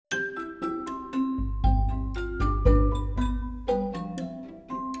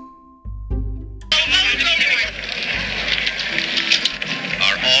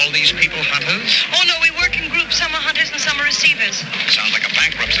these people hunters? Oh, no, we work in groups. Some are hunters and some are receivers. Sounds like a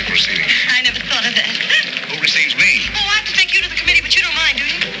bankruptcy proceeding. I never thought of that. Who receives me? Oh, I have to take you to the committee, but you don't mind, do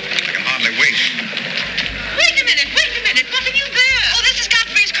you? I can hardly wait. Wait a minute. What have you there? Oh, this is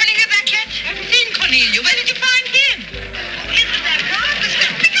Godfrey. Is Cornelia back yet? I haven't seen Cornelia. Where did you find him? Oh, isn't that marvelous?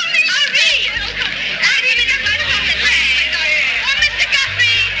 Pick up the Irene! Irene, it's right about the way. Oh, Mr.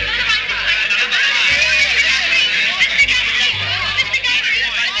 Godfrey! Mr.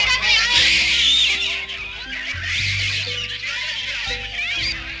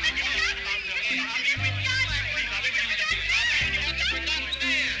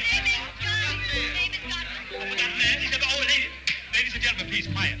 Ladies and gentlemen, please,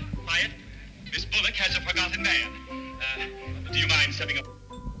 quiet. Miss Bullock has a forgotten man. Do you mind stepping up?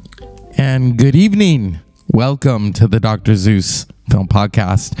 And good evening. Welcome to the Dr. Zeus Film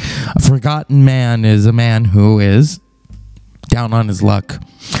Podcast. A forgotten man is a man who is down on his luck.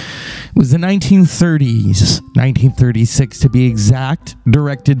 It was the 1930s, 1936 to be exact,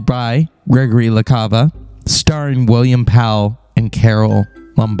 directed by Gregory LaCava, starring William Powell and Carole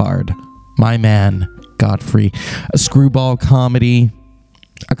Lombard. My Man Godfrey. A screwball comedy,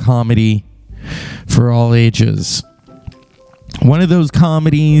 a comedy for all ages. One of those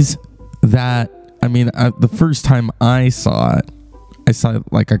comedies that, the first time I saw it, I saw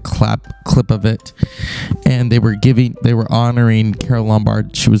like a clip of it, and they were honoring Carole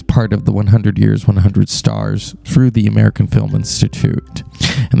Lombard. She was part of the 100 Years, 100 Stars through the American Film Institute,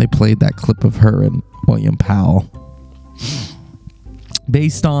 and they played that clip of her and William Powell.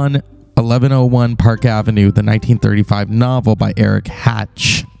 Based on 1101 Park Avenue, the 1935 novel by Eric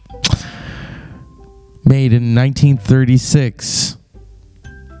Hatch, made in 1936.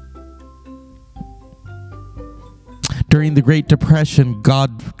 During the Great Depression,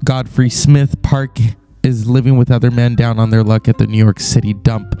 Godfrey Smith Park is living with other men down on their luck at the New York City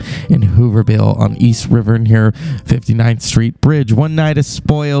dump in Hooverville on East River near 59th Street Bridge. One night, a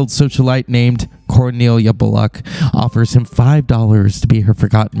spoiled socialite named Cornelia Bullock offers him $5 to be her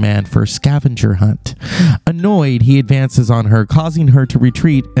forgotten man for a scavenger hunt. Annoyed, he advances on her, causing her to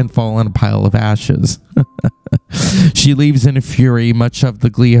retreat and fall on a pile of ashes. She leaves in a fury, much of the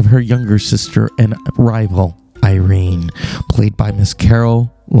glee of her younger sister and rival, Irene, played by Miss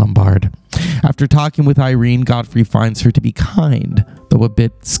Carole Lombard. After talking with Irene, Godfrey finds her to be kind, though a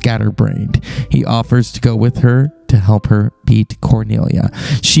bit scatterbrained. He offers to go with her to help her beat Cornelia.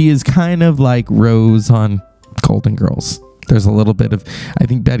 She is kind of like Rose on Golden Girls. There's a little bit of, I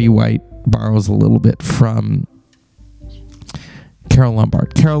think Betty White borrows a little bit from Carole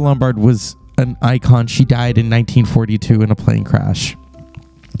Lombard. Carole Lombard was an icon. She died in 1942 in a plane crash,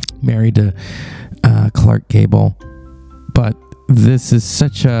 married to Clark Gable. But this is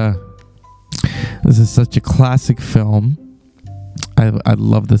such a classic film. I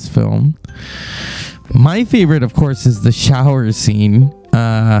love this film. My favorite, of course, is the shower scene.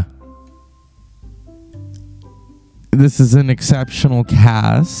 This is an exceptional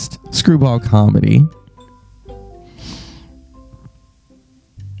cast. Screwball comedy.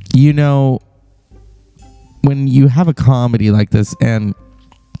 You know, when you have a comedy like this, and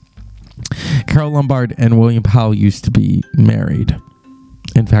Carole Lombard and William Powell used to be married.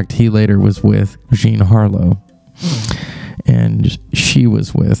 In fact, he later was with Jean Harlow, and she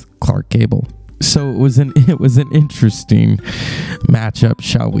was with Clark Gable. So it was an interesting matchup,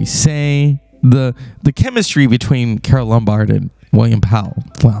 shall we say? The chemistry between Carole Lombard and William Powell,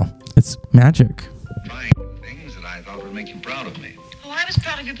 wow, it's magic. Fine things that I thought would make you proud of me. Oh, I was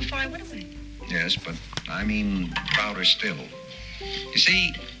proud of you before I went away. Yes, but I mean prouder still. You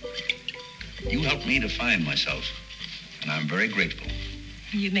see, you helped me to find myself, and I'm very grateful.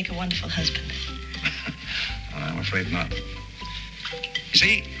 You'd make a wonderful husband. I'm afraid not. You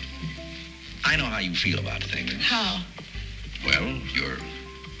see, I know how you feel about things. How? Well, you're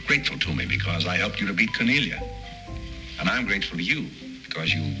grateful to me because I helped you to beat Cornelia. And I'm grateful to you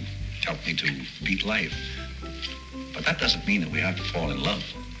because you helped me to beat life. But that doesn't mean that we have to fall in love.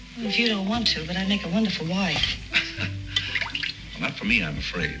 Well, if you don't want to, but I'd make a wonderful wife. Well, not for me, I'm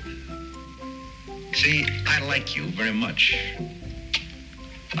afraid. See, I like you very much.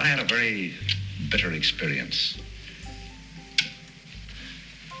 I had a very bitter experience.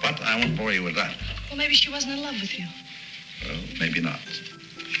 But I won't bore you with that. Well, maybe she wasn't in love with you. Well, maybe not.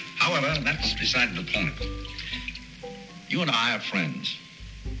 However, that's beside the point. You and I are friends.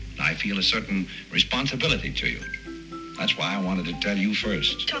 I feel a certain responsibility to you. That's why I wanted to tell you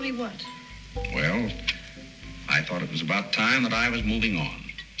first. Tell me what? Well, I thought it was about time that I was moving on.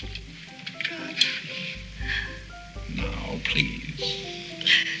 Now, please.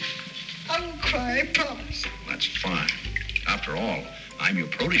 I won't cry, I promise. That's fine. After all, I'm your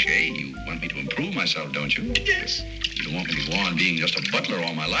protege. You want me to improve myself, don't you? Yes. You don't want me to go on being just a butler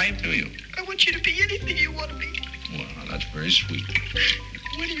all my life, do you? I want you to be anything you want to be. Well, that's very sweet.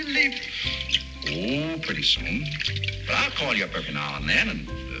 When do you leave? Oh, pretty soon. But I'll call you up every now and then, and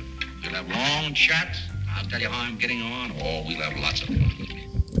we'll have long chats. I'll tell you how I'm getting on. Oh, we'll have lots of fun.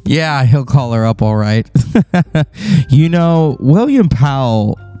 Yeah, he'll call her up all right. You know, William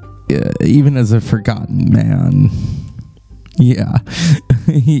Powell, even as a forgotten man, yeah,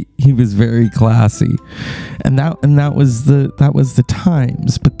 he was very classy, and that was the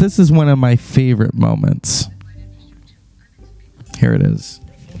times. But this is one of my favorite moments. Here it is.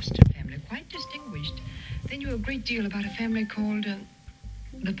 Foster family, quite distinguished. They knew a great deal about a family called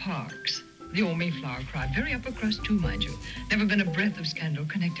the Parks. The old Mayflower crowd, very upper crust too, mind you. Never been a breath of scandal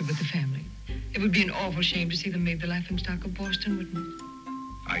connected with the family. It would be an awful shame to see them made the laughingstock of Boston, wouldn't it?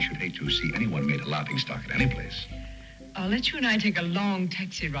 I should hate to see anyone made a laughingstock at any place. I'll let you and I take a long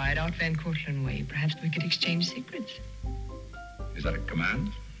taxi ride out Van Cortlandt Way. Perhaps we could exchange secrets. Is that a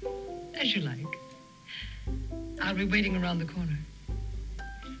command? As you like. I'll be waiting around the corner.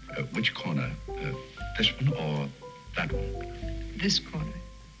 Which corner? This one or that one? This corner.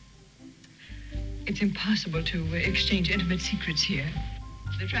 It's impossible to exchange intimate secrets here.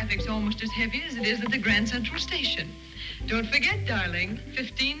 The traffic's almost as heavy as it is at the Grand Central Station. Don't forget, darling,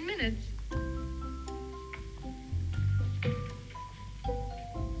 15 minutes.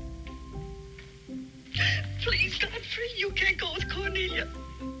 Please, Godfrey, you can't go with Cornelia.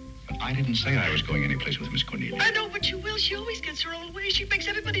 But I didn't say I was going anyplace with Miss Cornelia. I know, but you will. She always gets her own way. She makes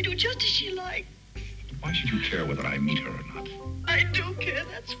everybody do just as she likes. Why should you care whether I meet her or not? I do care.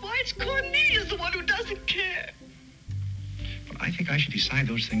 That's why it's Cornelia's the one who doesn't care. But I think I should decide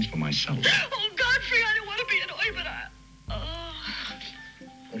those things for myself. Oh, Godfrey, I don't want to be annoyed, but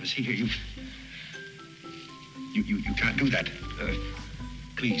Oh, see here, you can't do that.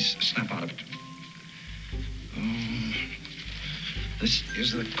 Please, snap out of it. Oh, this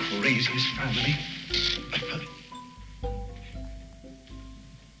is the craziest family.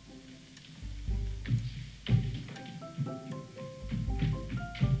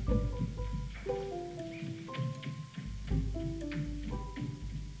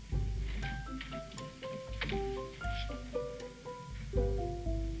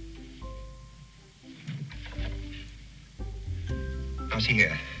 Now, see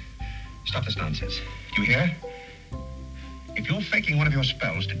here. Stop this nonsense. You hear? If you're faking one of your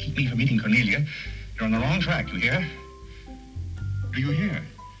spells to keep me from meeting Cornelia, you're on the wrong track, you hear? Do you hear?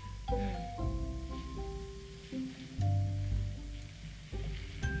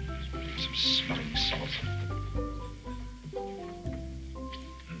 Some smelling salt.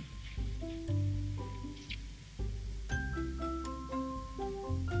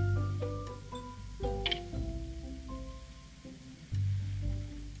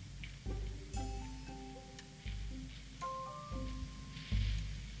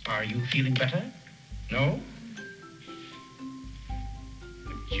 Are you feeling better? No?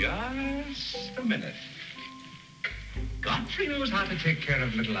 Just a minute. Godfrey knows how to take care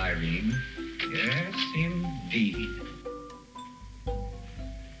of little Irene. Yes, indeed.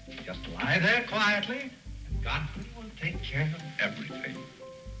 Just lie there quietly, and Godfrey will take care of everything.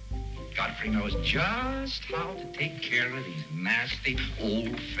 Godfrey knows just how to take care of these nasty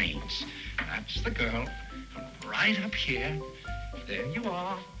old faints. That's the girl. Right up here. There you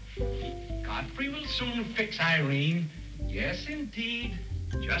are. Godfrey will soon fix Irene. Yes, indeed.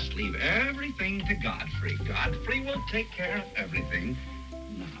 Just leave everything to Godfrey. Godfrey will take care of everything.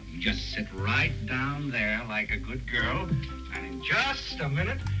 Now, you just sit right down there like a good girl, and in just a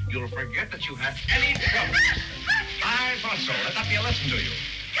minute, you'll forget that you had any trouble. I thought so. Let that be a lesson to you.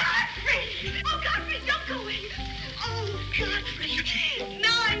 Godfrey! Oh, Godfrey, don't go away. Oh, Godfrey.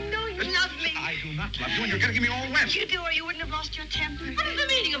 Now I know you love me. I do not love you, and you're getting me all wet. You do, or you wouldn't have lost your temper. What is the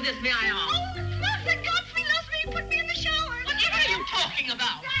meaning of this, may I ask? Oh, Mother, Godfrey loves me. Put me in the shower. Whatever are you talking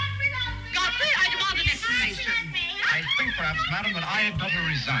about? Godfrey loves me. Godfrey, I demand an explanation. I think perhaps, madam, that I had better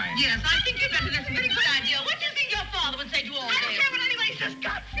resign. Yes, I think you'd better. That's a very good idea. What do you think your father would say to all I don't this? care what anybody says.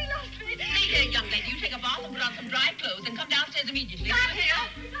 Godfrey loves me. See here, young lady, you take a bath and put on some dry clothes and come downstairs immediately. Oh,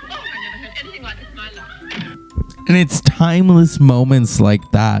 I never heard anything like this in my life. And it's timeless moments like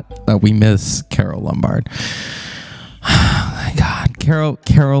that we miss Carole Lombard. Oh my God,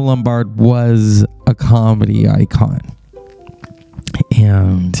 Carole Lombard was a comedy icon,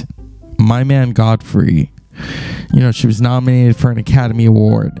 and My Man Godfrey. You know, she was nominated for an Academy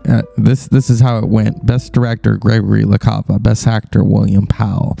Award. This is how it went. Best Director, Gregory LaCava. Best Actor, William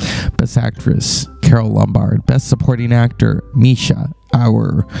Powell. Best Actress, Carole Lombard. Best Supporting Actor, Misha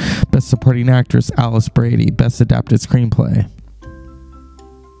Auer. Best Supporting Actress, Alice Brady. Best Adapted Screenplay.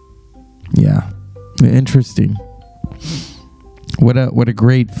 Yeah, interesting. What a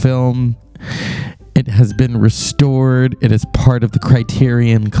great film. It has been restored. It is part of the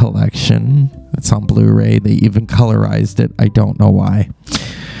Criterion Collection. It's on Blu-ray. They even colorized it. I don't know why.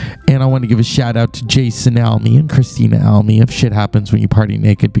 And I want to give a shout out to Jason Alme and Christina Alme of Shit Happens When You Party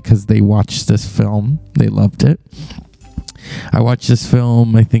Naked, because they watched this film. They loved it. I watched this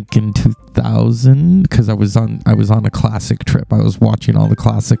film, I think, in 2000, because I was on a classic trip. I was watching all the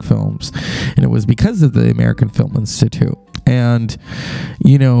classic films, and it was because of the American Film Institute. And,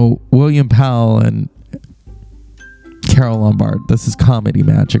 you know, William Powell and Carol Lombard, this is comedy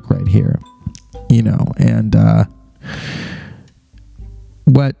magic right here, you know. And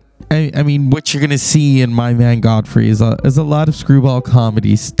what you're gonna see in My Man Godfrey is a lot of screwball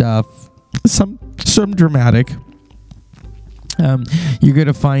comedy stuff, some dramatic. You're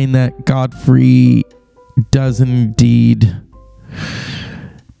gonna find that Godfrey does indeed,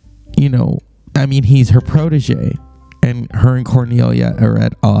 you know, I mean, he's her protege, and her and Cornelia are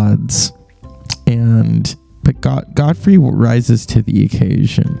at odds, but Godfrey rises to the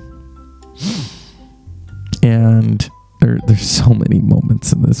occasion. And there's so many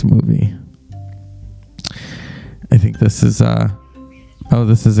moments in this movie. I think this is a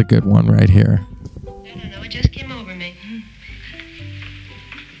good one right here. No, it just came over me.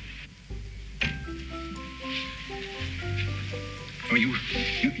 Oh,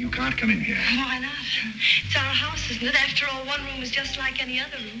 you can't come in here. Why not? It's our house, isn't it? After all, one room is just like any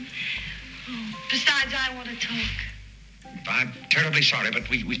other room. Oh, besides, I want to talk. I'm terribly sorry, but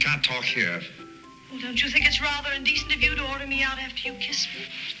we can't talk here. Well, don't you think it's rather indecent of you to order me out after you kiss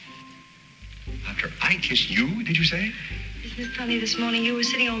me? After I kiss you, did you say? Isn't it funny, this morning you were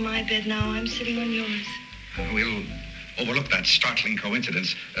sitting on my bed, now I'm sitting on yours. We'll overlook that startling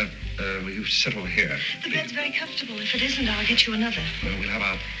coincidence. You sit over here. The bed's very comfortable. If it isn't, I'll get you another. We'll have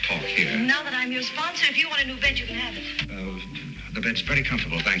our talk here. Now that I'm your sponsor, if you want a new bed, you can have it. The bed's very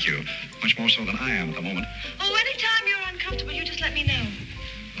comfortable, thank you. Much more so than I am at the moment. Oh, anytime you're uncomfortable, you just let me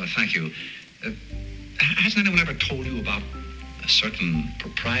know. Thank you. Hasn't anyone ever told you about certain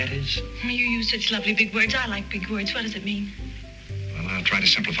proprieties? You use such lovely big words. I like big words. What does it mean? Well, I'll try to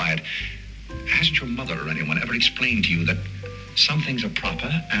simplify it. Hasn't your mother or anyone ever explained to you that some things are proper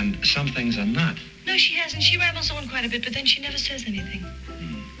and some things are not? No, she hasn't. She rambles on quite a bit, but then she never says anything.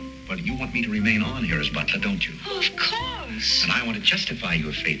 Well, you want me to remain on here as butler, don't you? Oh, of course. And I want to justify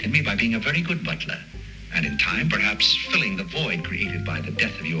your faith in me by being a very good butler. And in time, perhaps filling the void created by the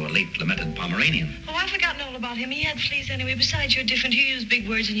death of your late lamented Pomeranian. Oh, I've forgotten all about him. He had fleas anyway. Besides, you're different. You use big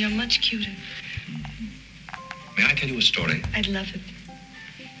words and you're much cuter. May I tell you a story? I'd love it.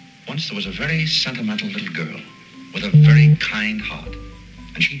 Once there was a very sentimental little girl with a very kind heart.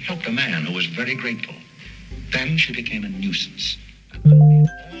 And she helped a man who was very grateful. Then she became a nuisance. And underneath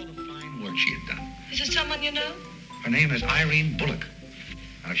all the fine work she had done. Is it someone you know? Her name is Irene Bullock.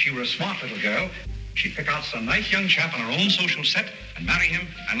 Now, if she were a smart little girl, she'd pick out some nice young chap on her own social set and marry him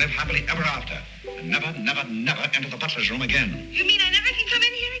and live happily ever after. And never, never, never enter the butler's room again. You mean I never can come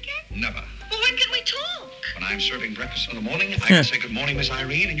in here again? Never. Well, when can we talk? When I'm serving breakfast in the morning, I can say good morning, Miss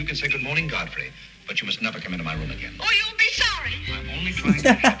Irene, and you can say good morning, Godfrey. But you must never come into my room again. Oh, you'll be sorry. I'm only trying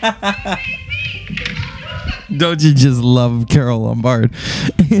to help. Don't you just love Carol Lombard?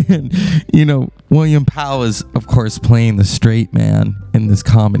 And, you know, William Powell is, of course, playing the straight man in this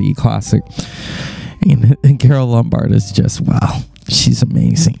comedy classic. And Carol Lombard is just, wow, she's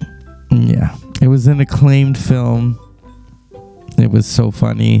amazing. Yeah, it was an acclaimed film. It was so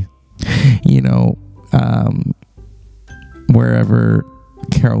funny. You know, wherever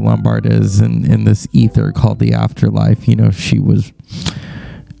Carol Lombard is in this ether called the afterlife, you know, she was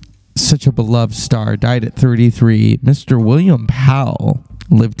such a beloved star. Died at 33. Mr. William Powell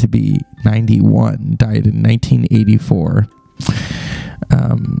lived to be 91. Died in 1984.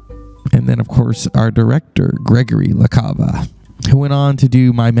 And then, of course, our director, Gregory LaCava, who went on to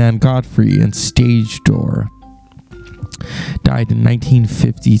do My Man Godfrey and Stage Door. Died in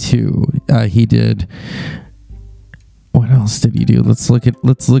 1952. He did... What else did he do? Let's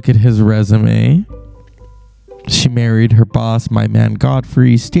look at his resume. She married her boss, My Man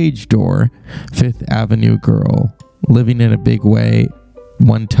Godfrey, Stage Door, Fifth Avenue Girl, Living in a Big Way,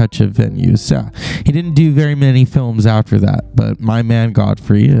 One Touch of Venues. He didn't do very many films after that, but My Man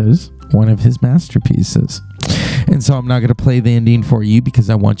Godfrey is one of his masterpieces. And so I'm not going to play the ending for you because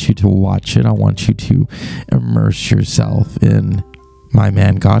I want you to watch it. I want you to immerse yourself in My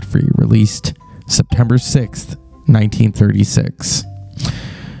Man Godfrey, released September 6th, 1936.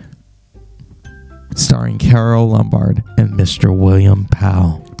 Starring Carol Lombard and Mr. William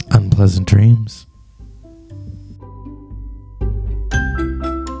Powell. Unpleasant dreams.